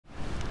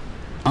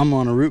I'm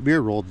on a root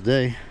beer roll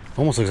today.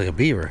 Almost looks like a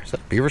beaver. Is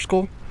that a beaver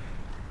skull?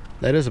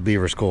 That is a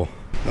beaver skull.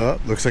 Oh,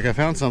 looks like I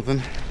found something.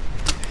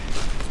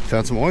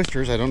 Found some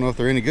oysters. I don't know if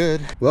they're any good.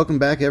 Welcome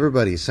back,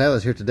 everybody.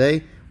 Silas here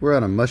today. We're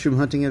on a mushroom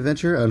hunting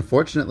adventure.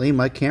 Unfortunately,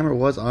 my camera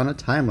was on a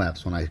time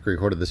lapse when I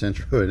recorded this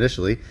intro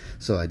initially,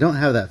 so I don't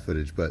have that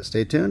footage, but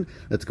stay tuned.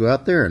 Let's go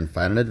out there and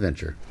find an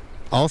adventure.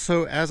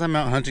 Also, as I'm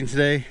out hunting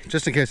today,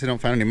 just in case I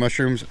don't find any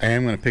mushrooms, I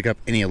am going to pick up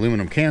any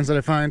aluminum cans that I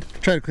find.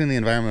 Try to clean the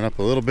environment up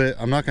a little bit.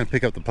 I'm not going to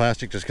pick up the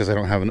plastic just because I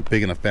don't have a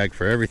big enough bag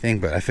for everything,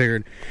 but I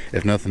figured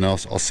if nothing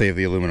else, I'll save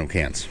the aluminum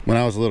cans. When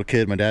I was a little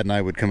kid, my dad and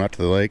I would come out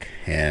to the lake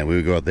and we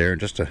would go out there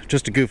and just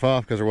to goof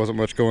off because there wasn't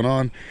much going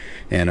on,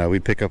 and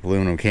we'd pick up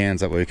aluminum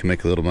cans. That way we can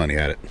make a little money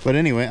at it. But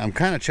anyway, I'm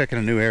kind of checking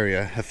a new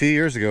area. A few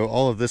years ago,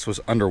 all of this was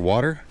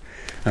underwater,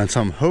 and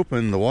so I'm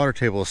hoping the water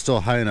table is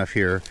still high enough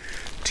here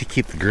to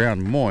keep the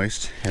ground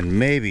moist and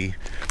maybe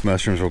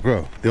mushrooms will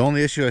grow. The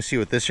only issue I see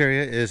with this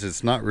area is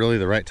it's not really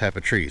the right type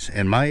of trees.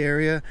 In my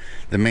area,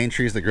 the main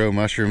trees that grow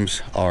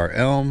mushrooms are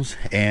elms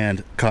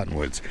and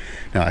cottonwoods.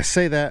 Now I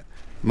say that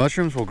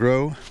mushrooms will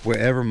grow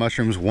wherever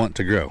mushrooms want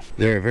to grow.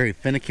 They're a very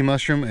finicky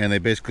mushroom and they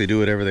basically do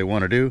whatever they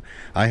want to do.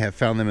 I have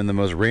found them in the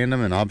most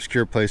random and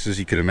obscure places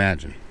you could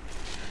imagine.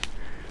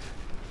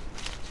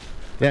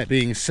 That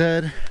being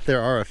said, there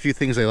are a few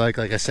things they like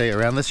I say,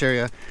 around this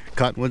area,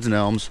 cottonwoods and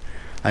elms.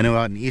 I know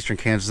out in eastern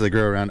Kansas they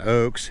grow around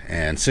oaks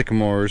and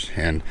sycamores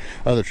and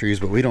other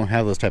trees, but we don't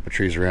have those type of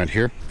trees around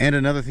here. And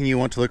another thing you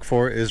want to look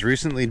for is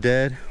recently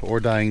dead or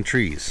dying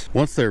trees.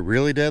 Once they're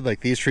really dead, like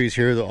these trees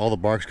here, all the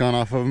bark's gone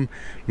off of them,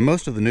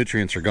 most of the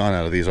nutrients are gone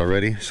out of these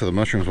already, so the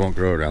mushrooms won't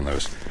grow around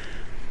those.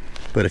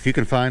 But if you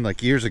can find,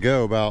 like years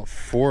ago, about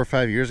 4 or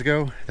 5 years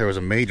ago, there was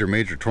a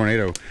major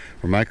tornado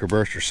or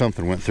microburst or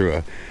something went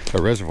through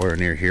a reservoir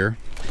near here,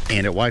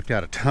 and it wiped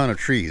out a ton of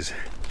trees.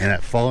 And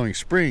that following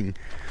spring,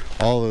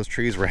 all those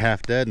trees were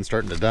half dead and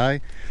starting to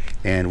die,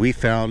 and we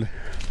found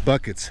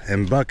buckets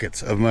and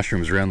buckets of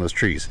mushrooms around those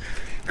trees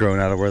growing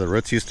out of where the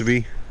roots used to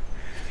be.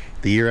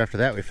 The year after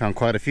that we found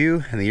quite a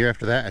few, and the year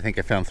after that I think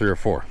I found 3 or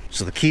 4.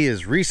 So the key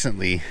is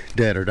recently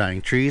dead or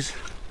dying trees.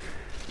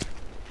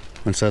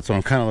 And so that's what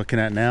I'm kind of looking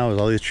at now, is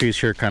all these trees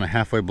here kind of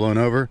halfway blown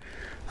over.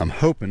 I'm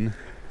hoping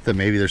that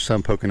maybe there's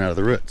some poking out of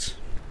the roots.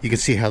 You can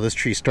see how this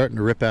tree's starting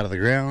to rip out of the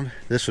ground.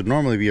 This would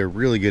normally be a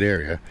really good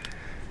area,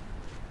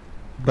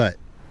 but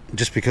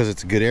just because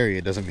it's a good area,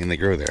 it doesn't mean they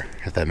grow there,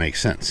 if that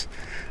makes sense.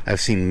 I've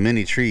seen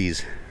many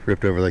trees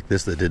ripped over like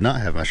this that did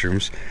not have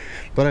mushrooms,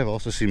 but I've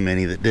also seen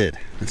many that did.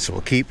 And so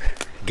we'll keep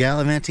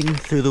gallivanting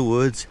through the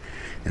woods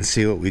and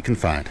see what we can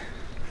find.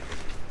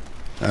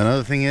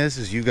 Another thing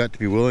is you've got to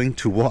be willing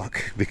to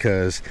walk,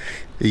 because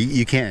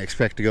you can't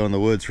expect to go in the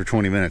woods for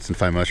 20 minutes and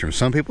find mushrooms.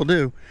 Some people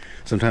do.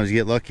 Sometimes you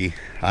get lucky.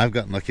 I've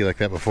gotten lucky like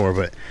that before,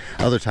 but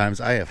other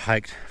times I have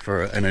hiked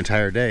for an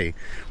entire day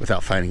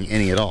without finding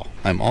any at all.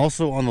 I'm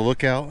also on the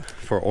lookout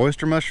for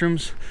oyster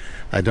mushrooms.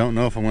 I don't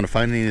know if I'm going to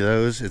find any of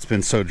those. It's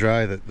been so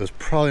dry that those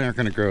probably aren't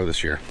going to grow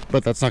this year,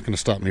 but that's not going to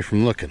stop me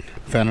from looking.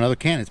 Found another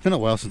can. It's been a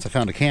while since I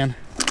found a can.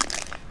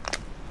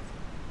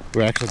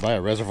 We're actually by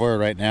a reservoir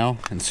right now,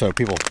 and so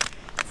people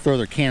throw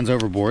their cans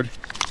overboard,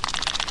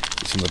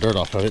 get some of the dirt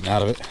off of it and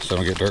out of it, so I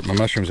don't get dirt in my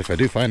mushrooms if I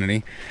do find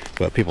any.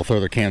 But people throw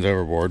their cans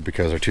overboard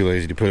because they're too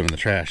lazy to put them in the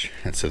trash,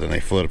 and so then they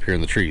float up here in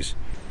the trees.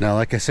 Now,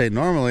 like I say,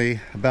 normally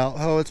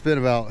it's been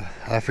about,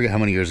 I forget how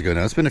many years ago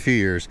now, it's been a few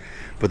years,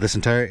 but this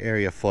entire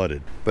area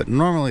flooded. But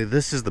normally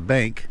this is the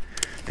bank,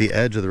 the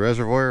edge of the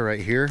reservoir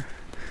right here,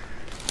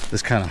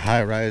 this kind of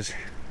high-rise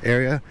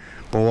area.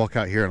 We'll walk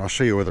out here and I'll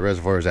show you where the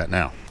reservoir is at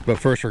now. But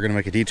first we're going to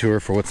make a detour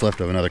for what's left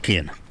of another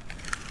can.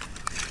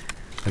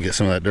 I'll get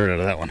some of that dirt out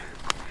of that one.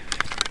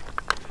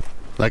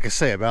 Like I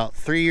say, about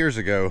 3 years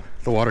ago,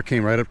 the water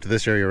came right up to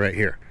this area right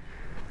here.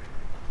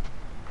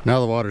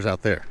 Now the water's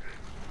out there.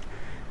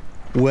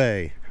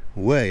 Way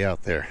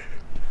out there.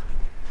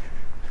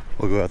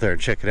 We'll go out there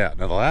and check it out.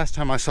 Now the last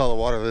time I saw the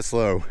water this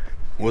low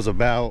was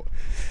about,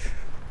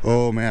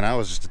 oh man, I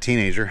was just a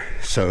teenager.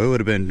 So it would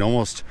have been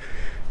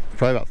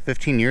probably about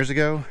 15 years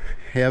ago.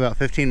 Yeah, about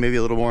 15, maybe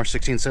a little more,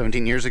 16,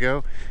 17 years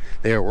ago.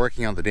 They were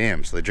working on the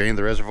dam, so they drained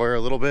the reservoir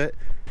a little bit.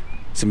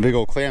 Some big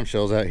old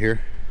clamshells out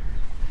here.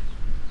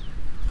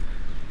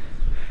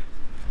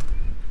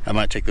 I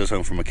might take those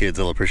home for my kids,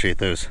 they'll appreciate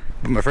those.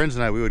 But my friends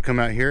and I, we would come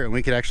out here and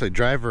we could actually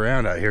drive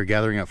around out here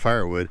gathering up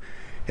firewood,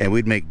 and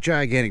we'd make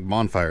gigantic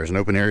bonfires in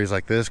open areas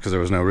like this because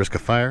there was no risk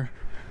of fire.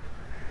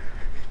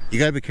 You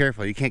gotta be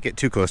careful, you can't get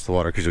too close to the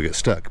water because you'll get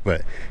stuck,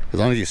 but as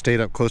long as you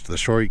stayed up close to the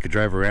shore, you could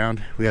drive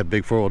around. We had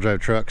big 4-wheel drive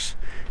trucks,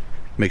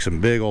 make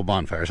some big old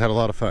bonfires, had a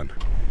lot of fun.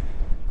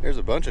 There's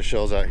a bunch of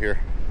shells out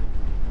here.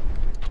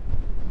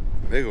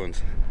 Big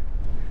ones.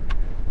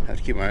 I have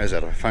to keep my eyes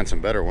out if I find some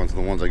better ones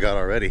than the ones I got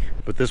already.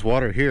 But this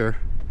water here,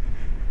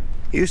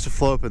 it used to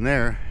flow up in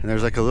there, and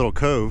there's like a little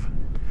cove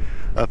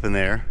up in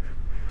there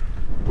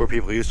where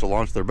people used to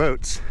launch their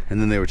boats, and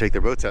then they would take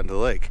their boats out into the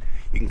lake.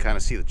 You can kind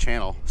of see the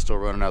channel still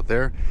running out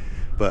there,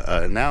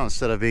 but now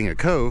instead of being a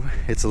cove,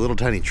 it's a little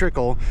tiny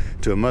trickle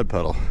to a mud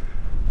puddle.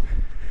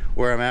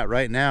 Where I'm at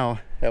right now,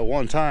 at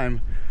one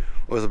time,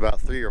 was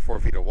about 3 or 4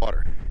 feet of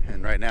water, and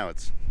and right now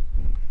it's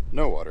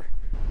no water.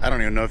 I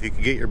don't even know if you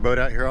could get your boat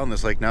out here on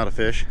this lake now to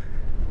fish.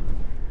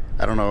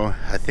 I don't know.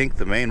 I think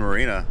the main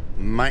marina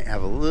might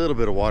have a little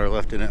bit of water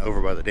left in it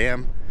over by the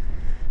dam,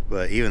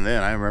 but even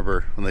then, I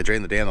remember when they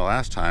drained the dam the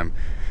last time,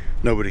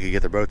 nobody could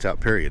get their boats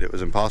out, period. It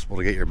was impossible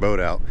to get your boat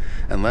out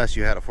unless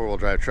you had a four-wheel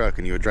drive truck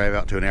and you would drive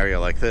out to an area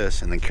like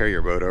this and then carry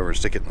your boat over and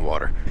stick it in the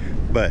water.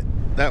 But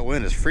that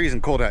wind is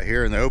freezing cold out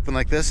here in the open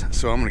like this,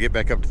 so I'm gonna get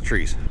back up to the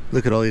trees.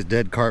 Look at all these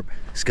dead carp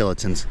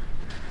skeletons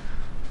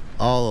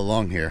all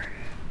along here.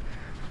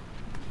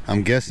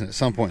 I'm guessing at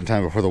some point in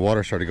time before the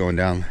water started going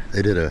down,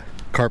 they did a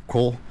carp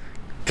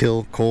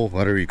kill,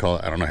 whatever you call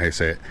it. I don't know how you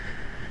say it.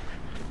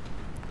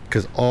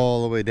 Because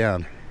all the way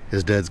down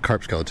is dead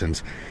carp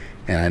skeletons.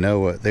 And I know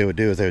what they would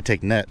do is they would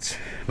take nets.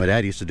 My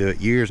dad used to do it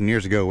years and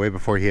years ago, way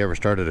before he ever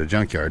started a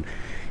junkyard.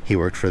 He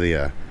worked for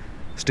the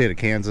state of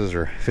Kansas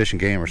or Fish and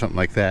Game or something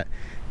like that.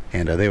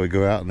 And they would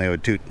go out and they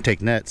would take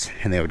nets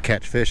and they would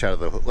catch fish out of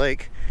the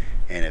lake.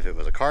 And if it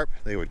was a carp,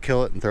 they would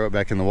kill it and throw it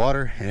back in the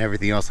water, and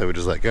everything else they would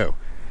just let go.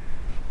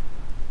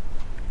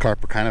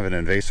 Carp are kind of an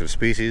invasive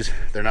species.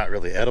 They're not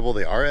really edible.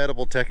 They are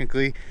edible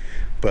technically,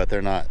 but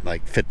they're not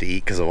like fit to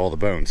eat because of all the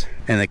bones.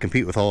 And they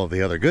compete with all of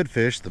the other good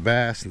fish, the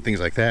bass and things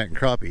like that, and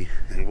crappie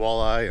and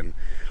walleye and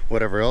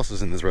whatever else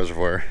is in this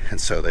reservoir. And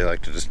so they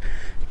like to just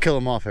kill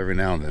them off every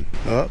now and then.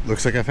 Oh,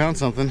 looks like I found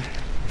something.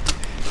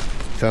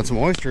 Found some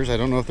oysters. I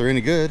don't know if they're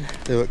any good.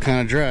 They look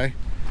kind of dry.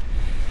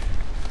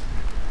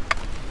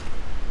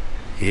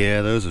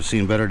 Yeah, those have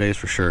seen better days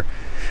for sure.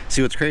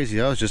 See, what's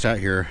crazy, I was just out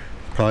here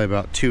probably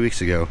about 2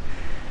 weeks ago,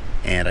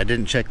 and I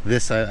didn't check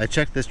this side. I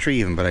checked this tree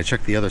even, but I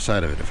checked the other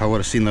side of it. If I would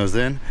have seen those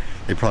then,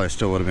 they probably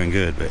still would have been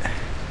good, but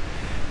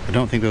I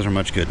don't think those are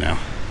much good now.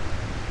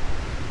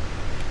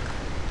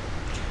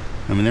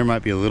 I mean, there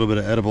might be a little bit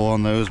of edible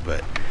on those,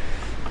 but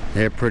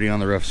they're pretty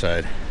on the rough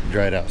side,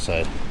 dried out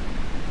side.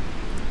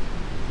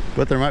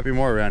 But there might be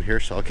more around here,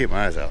 so I'll keep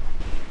my eyes out.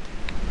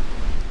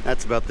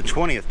 That's about the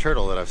 20th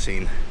turtle that I've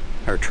seen,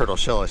 or turtle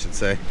shell I should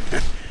say.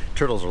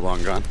 Turtles are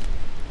long gone.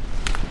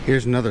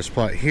 Here's another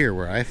spot here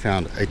where I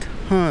found a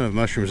ton of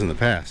mushrooms in the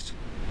past.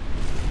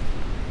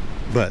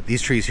 But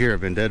these trees here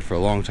have been dead for a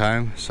long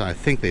time, so I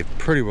think they've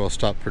pretty well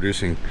stopped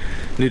producing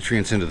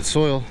nutrients into the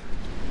soil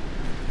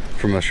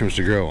for mushrooms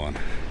to grow on.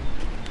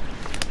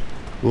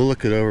 We'll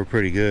look it over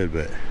pretty good,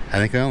 but I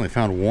think I only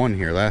found one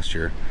here last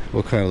year.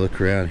 We'll kind of look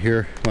around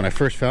here. When I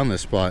first found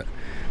this spot,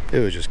 it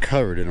was just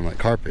covered in them like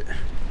carpet.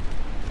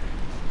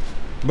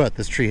 But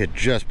this tree had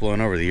just blown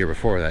over the year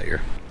before that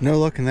year. No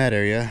luck in that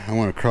area. I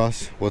want to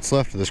cross what's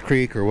left of this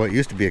creek, or what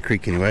used to be a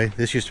creek anyway.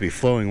 This used to be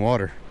flowing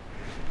water.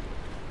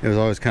 It was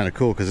always kind of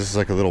cool because this is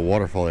like a little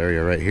waterfall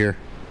area right here.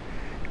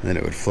 And then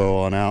it would flow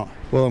on out.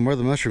 Well, and where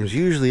the mushrooms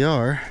usually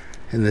are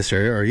in this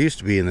area, or used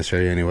to be in this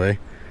area anyway,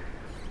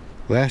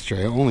 last year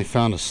I only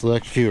found a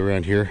select few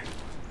around here.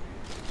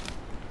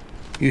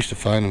 Used to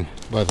find them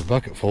by the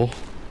bucketful.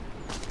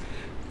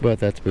 But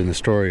that's been the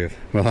story of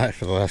my life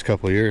for the last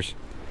couple of years.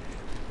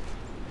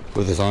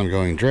 With this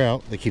ongoing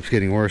drought that keeps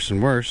getting worse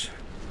and worse.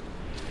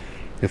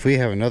 If we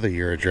have another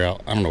year of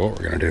drought, I don't know what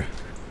we're gonna do.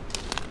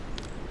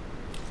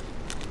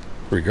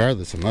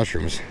 Regardless of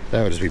mushrooms,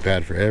 that would just be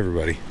bad for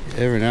everybody.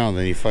 Every now and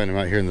then you find them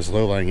out here in this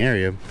low-lying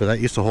area, but that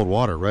used to hold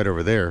water right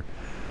over there.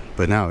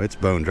 But now it's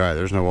bone dry.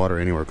 There's no water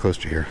anywhere close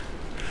to here.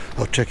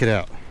 Oh, check it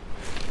out.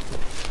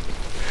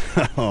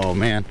 Oh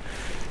man.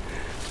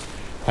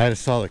 I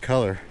just saw the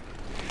color.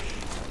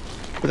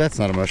 But that's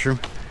not a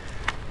mushroom.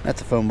 That's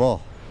a foam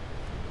ball.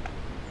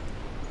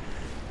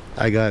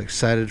 I got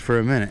excited for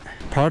a minute.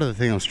 Part of the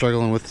thing I'm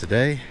struggling with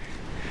today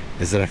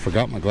is that I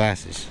forgot my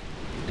glasses.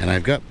 And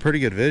I've got pretty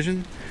good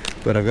vision,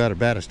 but I've got a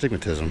bad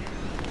astigmatism.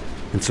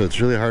 And so it's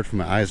really hard for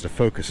my eyes to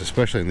focus,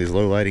 especially in these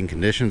low lighting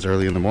conditions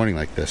early in the morning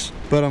like this.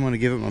 But I'm gonna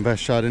give it my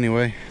best shot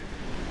anyway.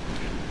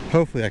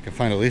 Hopefully I can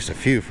find at least a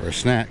few for a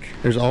snack.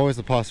 There's always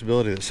the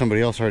possibility that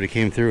somebody else already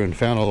came through and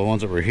found all the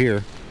ones that were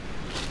here.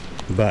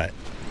 But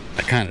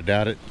I kind of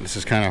doubt it. This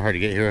is kind of hard to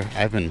get here.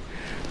 I've been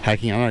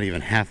hiking. I'm not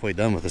even halfway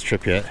done with this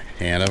trip yet,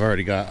 and I've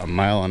already got 1.5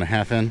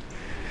 miles in,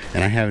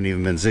 and I haven't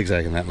even been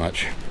zigzagging that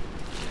much.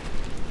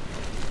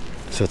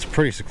 So it's a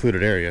pretty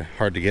secluded area,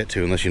 hard to get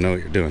to unless you know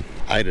what you're doing.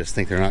 I just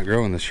think they're not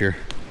growing this year.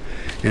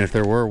 And if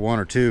there were one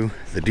or two,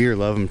 the deer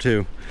love them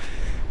too,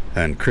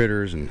 and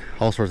critters and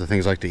all sorts of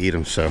things like to eat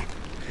them. So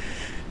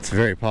it's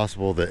very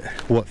possible that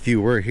what few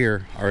were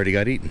here already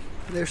got eaten.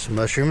 There's some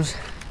mushrooms,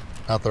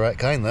 not the right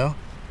kind though.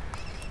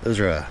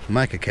 Those are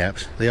mica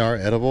caps. They are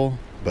edible,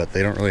 but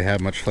they don't really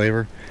have much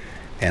flavor,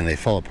 and they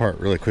fall apart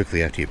really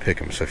quickly after you pick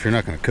them. So if you're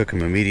not going to cook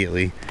them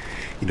immediately,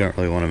 you don't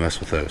really want to mess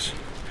with those.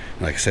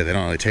 And like I said, they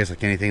don't really taste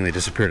like anything. They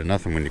disappear to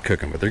nothing when you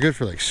cook them, but they're good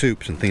for like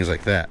soups and things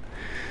like that.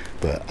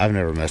 But I've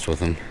never messed with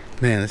them.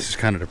 Man, this is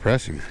kind of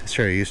depressing. This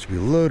area used to be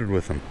loaded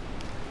with them.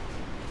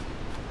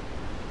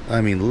 I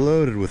mean,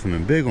 loaded with them,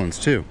 and big ones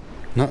too.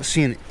 Not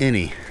seeing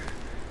any.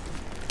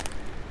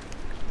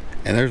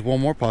 And there's one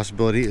more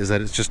possibility, is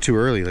that it's just too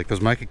early. Like those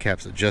mica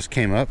caps that just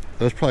came up,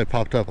 those probably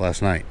popped up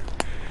last night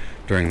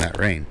during that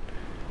rain.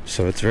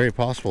 So it's very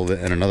possible that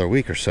in another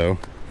week or so,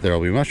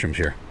 there'll be mushrooms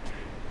here.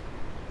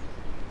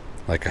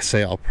 Like I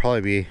say, I'll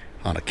probably be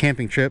on a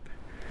camping trip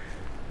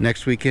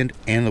next weekend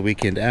and the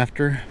weekend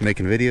after,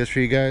 making videos for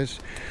you guys.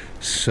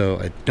 So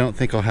I don't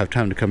think I'll have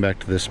time to come back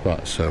to this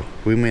spot. So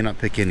we may not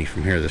pick any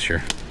from here this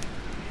year.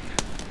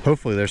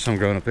 Hopefully there's some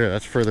growing up there.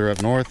 That's further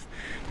up north.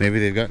 Maybe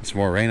they've gotten some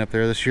more rain up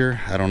there this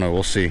year. I don't know.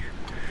 We'll see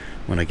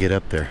when I get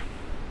up there.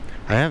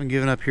 I haven't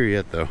given up here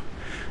yet though.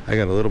 I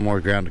got a little more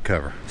ground to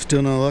cover.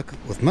 Still no luck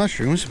with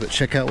mushrooms, but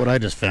check out what I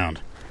just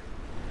found.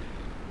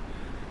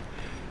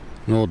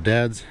 An old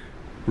dad's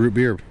root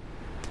beer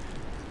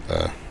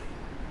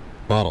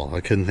bottle.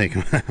 I couldn't think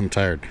of it. I'm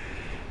tired.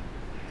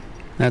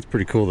 That's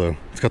pretty cool though.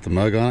 It's got the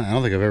mug on it. I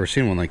don't think I've ever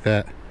seen one like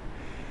that.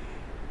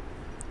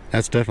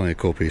 That's definitely a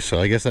cool piece. So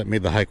I guess that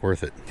made the hike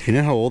worth it. If you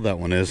know how old that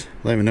one is,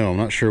 let me know. I'm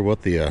not sure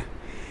what the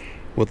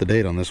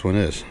date on this one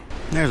is.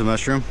 There's a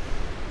mushroom.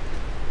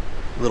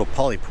 A little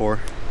polypore.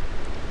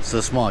 So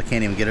small I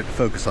can't even get it to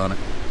focus on it.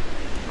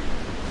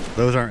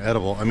 Those aren't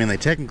edible. I mean, they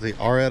technically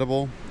are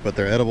edible, but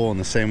they're edible in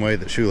the same way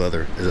that shoe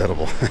leather is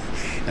edible.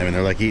 I mean,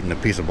 they're like eating a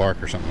piece of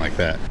bark or something like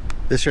that.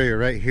 This area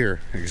right here,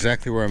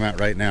 exactly where I'm at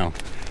right now.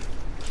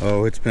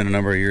 Oh, it's been a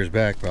number of years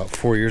back, about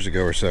 4 years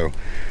ago or so.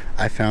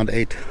 I found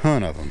a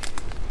ton of them.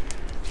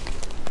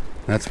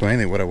 That's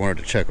mainly what I wanted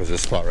to check was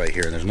this spot right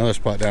here. And there's another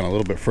spot down a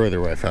little bit further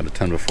where I found a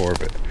ton before,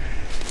 but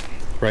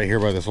right here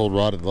by this old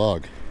rotted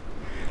log,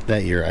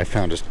 that year I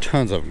found just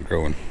tons of them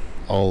growing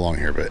all along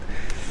here, but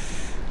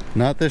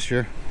not this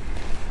year.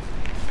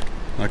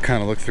 I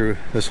kind of looked through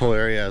this whole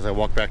area as I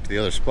walk back to the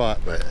other spot,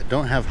 but I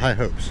don't have high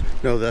hopes.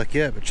 No luck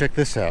yet, but check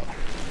this out.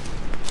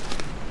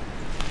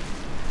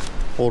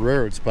 Old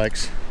railroad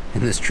spikes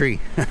in this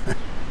tree.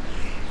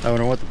 I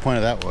wonder what the point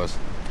of that was.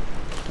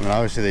 I mean,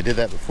 obviously they did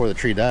that before the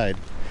tree died,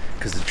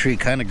 because the tree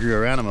kind of grew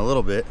around them a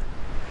little bit.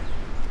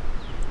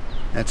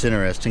 That's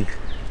interesting.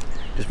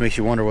 Just makes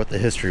you wonder what the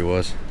history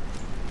was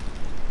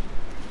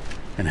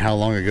and how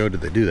long ago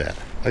did they do that.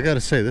 I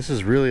gotta say, this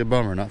is really a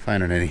bummer not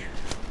finding any.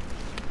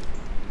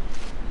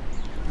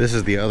 This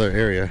is the other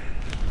area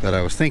that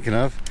I was thinking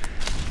of,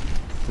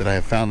 that I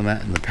have found them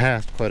at in the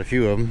past, quite a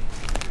few of them.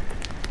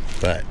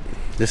 But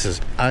this is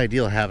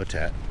ideal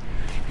habitat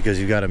because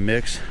you've got a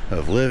mix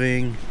of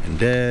living and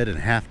dead and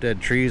half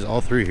dead trees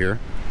all through here.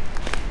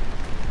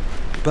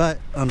 But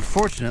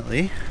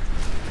unfortunately,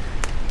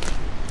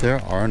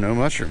 there are no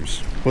mushrooms.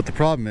 What the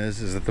problem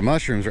is that the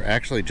mushrooms are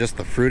actually just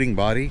the fruiting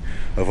body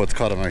of what's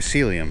called a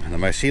mycelium. And the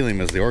mycelium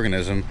is the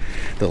organism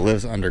that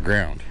lives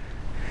underground.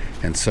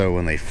 And so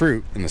when they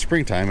fruit in the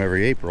springtime,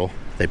 every April,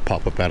 they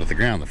pop up out of the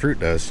ground, the fruit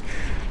does,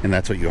 and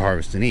that's what you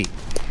harvest and eat.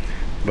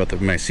 But the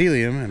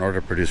mycelium, in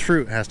order to produce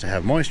fruit, has to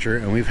have moisture,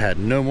 and we've had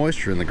no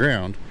moisture in the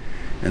ground,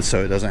 and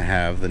so it doesn't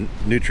have the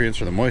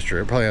nutrients or the moisture.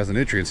 It probably has the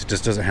nutrients, it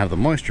just doesn't have the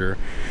moisture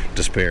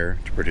to spare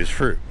to produce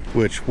fruit.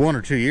 Which 1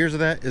 or 2 years of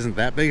that isn't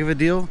that big of a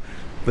deal,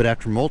 but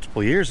after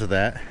multiple years of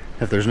that,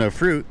 if there's no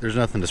fruit, there's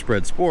nothing to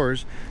spread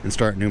spores and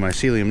start new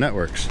mycelium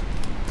networks.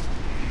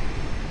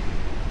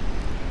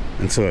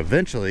 And so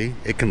eventually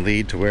it can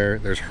lead to where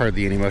there's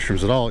hardly any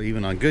mushrooms at all,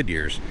 even on good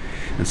years.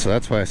 And so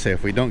that's why I say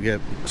if we don't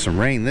get some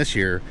rain this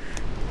year,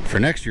 for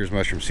next year's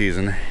mushroom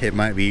season, it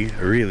might be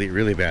really,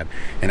 really bad.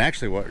 And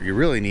actually what you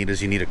really need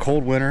is you need a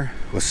cold winter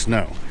with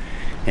snow.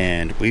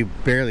 And we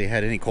barely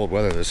had any cold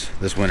weather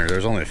this winter.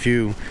 There's only a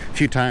few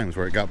times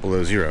where it got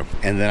below zero.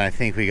 And then I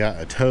think we got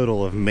a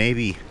total of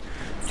maybe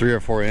 3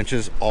 or 4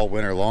 inches all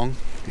winter long,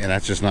 and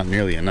that's just not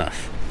nearly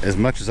enough. As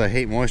much as I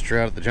hate moisture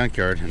out at the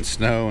junkyard and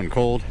snow and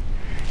cold,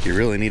 you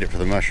really need it for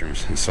the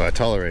mushrooms, and so I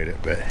tolerate it.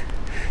 But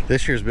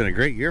this year's been a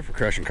great year for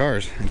crushing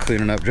cars and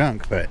cleaning up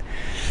junk, but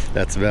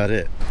that's about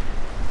it.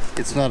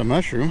 It's not a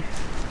mushroom.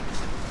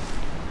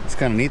 It's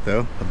kind of neat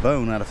though, a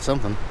bone out of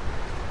something.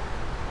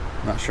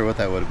 Not sure what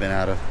that would have been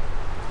out of.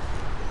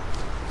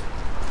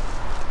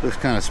 Looks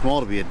kind of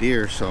small to be a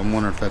deer, so I'm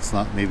wondering if that's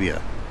not maybe a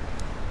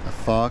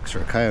fox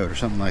or a coyote or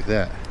something like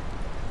that.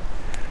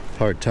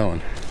 Hard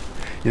telling.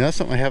 You know, that's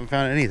something I haven't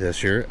found any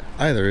this year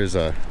either, is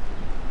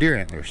deer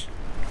antlers.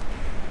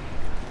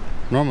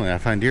 Normally I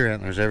find deer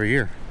antlers every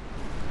year,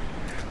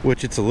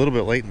 which it's a little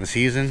bit late in the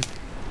season.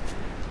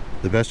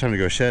 The best time to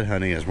go shed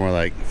hunting is more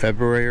like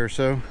February or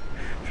so,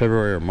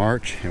 February or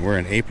March, and we're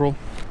in April,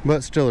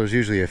 but still there's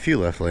usually a few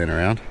left laying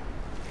around.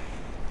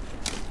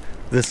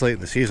 This late in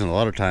the season, a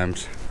lot of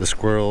times the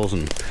squirrels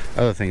and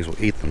other things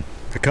will eat them.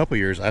 A couple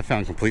years I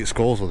found complete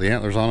skulls with the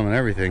antlers on them and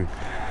everything.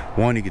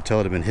 One you could tell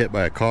it had been hit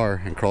by a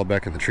car and crawled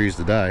back in the trees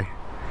to die.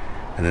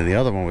 And then the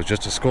other one was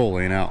just a skull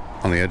laying out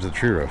on the edge of the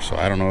tree row. So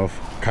I don't know if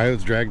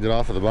coyotes dragged it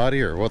off of the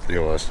body or what the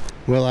deal was.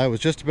 Well, I was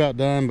just about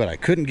done, but I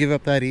couldn't give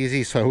up that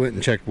easy, so I went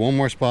and checked one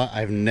more spot.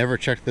 I've never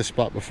checked this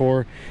spot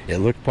before. It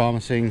looked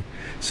promising,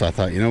 so I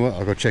thought, you know what,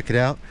 I'll go check it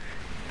out.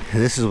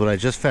 And this is what I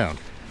just found.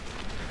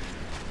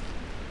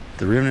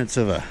 The remnants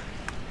of a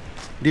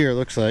deer,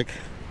 looks like.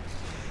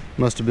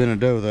 Must have been a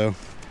doe though.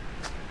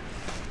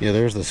 Yeah,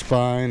 there's the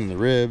spine and the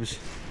ribs,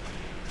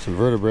 some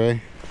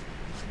vertebrae.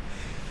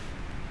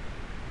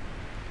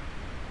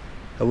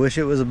 I wish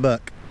it was a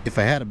buck. If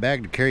I had a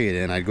bag to carry it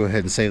in, I'd go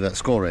ahead and save that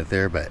skull right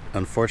there, but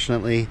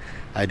unfortunately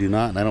I do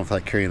not, and I don't feel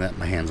like carrying that in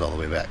my hands all the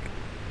way back.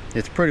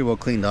 It's pretty well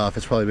cleaned off.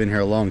 It's probably been here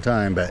a long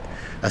time, but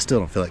I still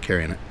don't feel like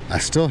carrying it. I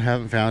still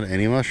haven't found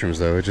any mushrooms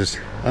though. It's just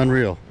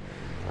unreal.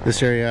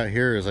 This area out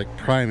here is like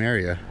prime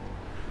area.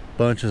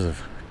 Bunches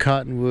of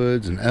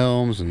cottonwoods and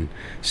elms and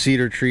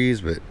cedar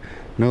trees, but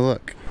no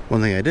luck.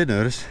 One thing I did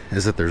notice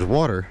is that there's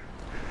water,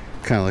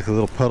 kind of like a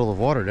little puddle of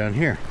water down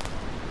here.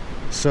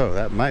 So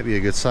that might be a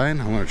good sign.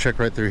 I'm going to check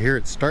right through here.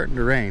 It's starting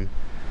to rain,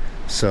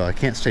 so I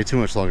can't stay too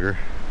much longer,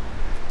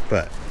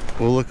 but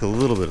we'll look a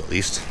little bit at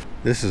least.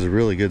 This is a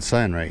really good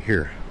sign right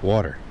here,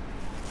 water.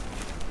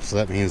 So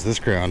that means this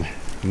ground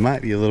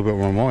might be a little bit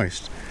more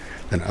moist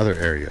than other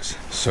areas.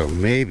 So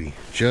maybe,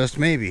 just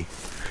maybe,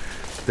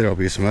 there'll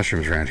be some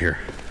mushrooms around here.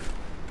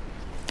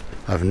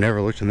 I've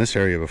never looked in this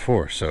area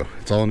before, so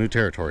it's all new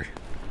territory.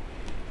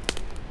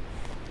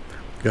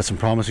 Got some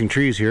promising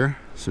trees here,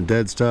 some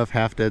dead stuff,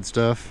 half dead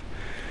stuff,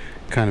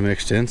 kind of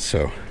mixed in,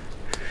 so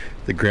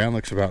the ground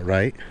looks about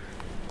right.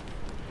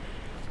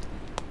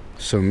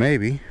 So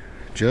maybe,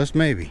 just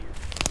maybe,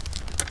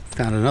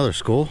 found another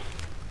skull.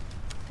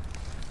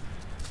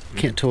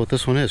 Can't tell what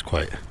this one is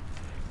quite.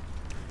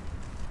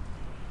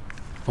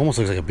 Almost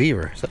looks like a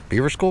beaver. Is that a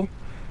beaver skull?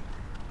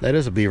 That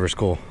is a beaver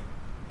skull.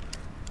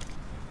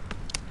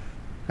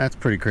 That's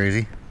pretty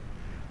crazy.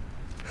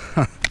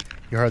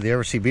 You hardly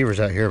ever see beavers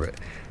out here, but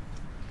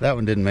that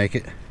one didn't make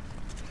it.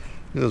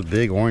 Look at those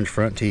big orange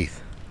front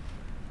teeth.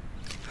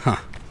 Huh.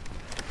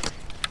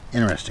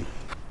 Interesting.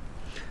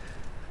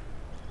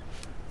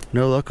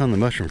 No luck on the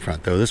mushroom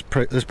front though. This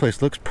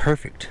place looks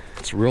perfect.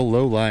 It's real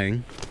low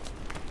lying.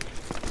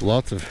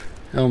 Lots of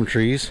elm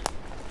trees.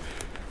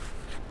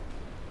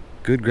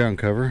 Good ground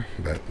cover,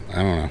 but I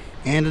don't know.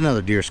 And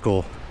another deer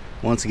skull.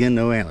 Once again,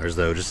 no antlers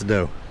though, just a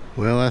doe.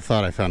 Well, I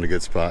thought I found a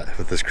good spot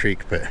with this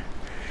creek, but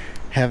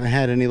haven't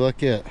had any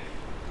luck yet.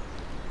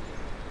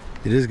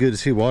 It is good to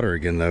see water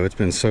again though. It's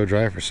been so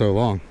dry for so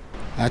long.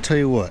 I tell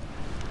you what,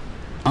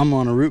 I'm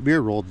on a root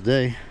beer roll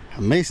today.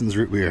 A Mason's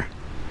root beer.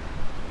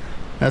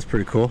 That's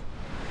pretty cool.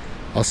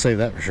 I'll save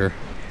that for sure.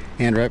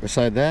 And right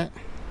beside that,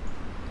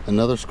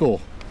 another skull.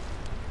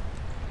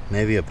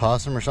 Maybe a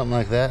possum or something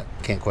like that.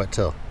 Can't quite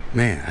tell.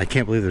 Man, I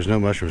can't believe there's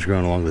no mushrooms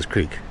growing along this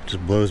creek. It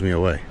just blows me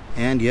away.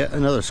 And yet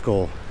another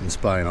skull and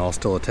spine all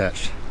still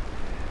attached.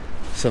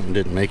 Something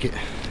didn't make it.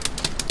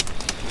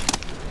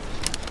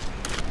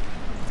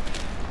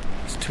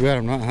 It's too bad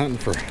I'm not hunting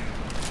for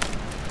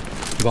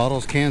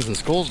bottles, cans, and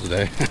skulls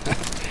today.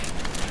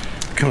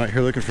 Come out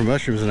here looking for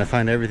mushrooms and I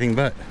find everything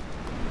but.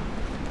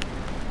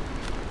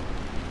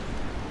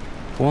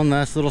 One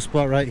last little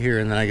spot right here,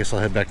 and then I guess I'll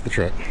head back to the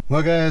truck.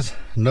 Well guys,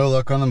 no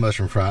luck on the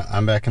mushroom front.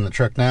 I'm back in the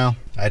truck now.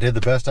 I did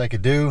the best I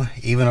could do,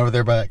 even over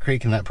there by that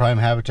creek in that prime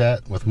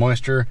habitat with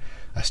moisture.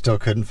 I still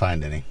couldn't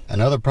find any.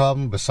 Another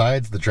problem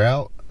besides the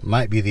drought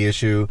might be the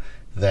issue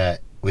that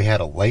we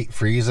had a late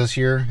freeze this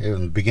year. In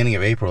the beginning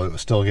of April, it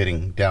was still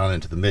getting down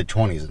into the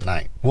mid-20s at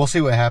night. We'll see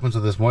what happens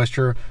with this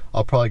moisture.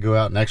 I'll probably go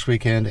out next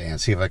weekend and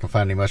see if I can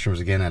find any mushrooms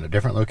again at a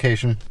different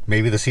location.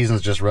 Maybe the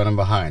season's just running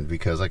behind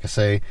because, like I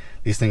say,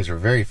 these things are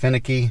very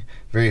finicky,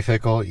 very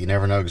fickle. You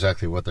never know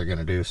exactly what they're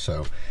gonna do.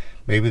 So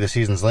maybe the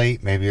season's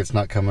late, maybe it's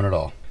not coming at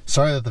all.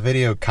 Sorry that the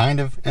video kind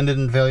of ended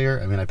in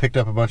failure. I mean, I picked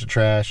up a bunch of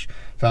trash,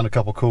 found a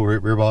couple cool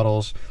root beer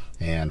bottles,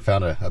 and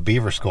found a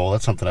beaver skull.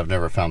 That's something I've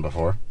never found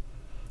before.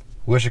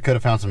 Wish I could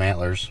have found some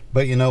antlers,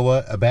 but you know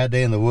what? A bad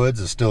day in the woods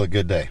is still a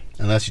good day,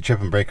 unless you trip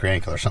and break your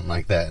ankle or something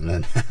like that, and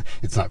then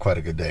it's not quite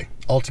a good day.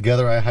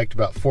 Altogether, I hiked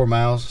about 4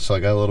 miles, so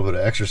I got a little bit of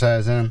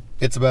exercise in.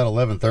 It's about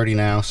 11:30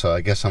 now, so I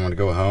guess I'm gonna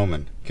go home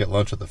and get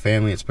lunch with the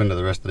family and spend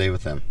the rest of the day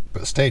with them.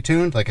 But stay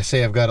tuned. Like I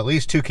say, I've got at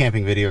least 2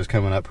 camping videos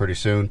coming up pretty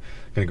soon.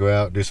 Gonna go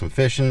out, do some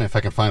fishing, if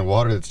I can find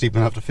water that's deep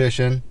enough to fish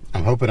in.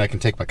 I'm hoping I can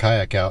take my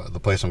kayak out at the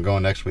place I'm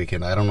going next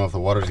weekend. I don't know if the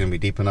water's gonna be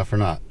deep enough or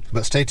not.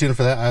 But stay tuned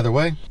for that either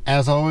way.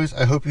 As always,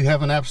 I hope you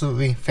have an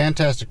absolutely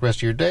fantastic rest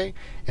of your day.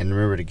 And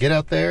remember to get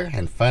out there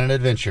and find an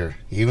adventure,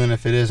 even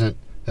if it isn't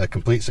a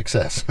complete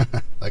success.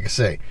 Like I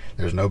say,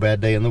 there's no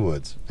bad day in the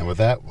woods. And with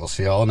that, we'll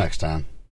see you all next time.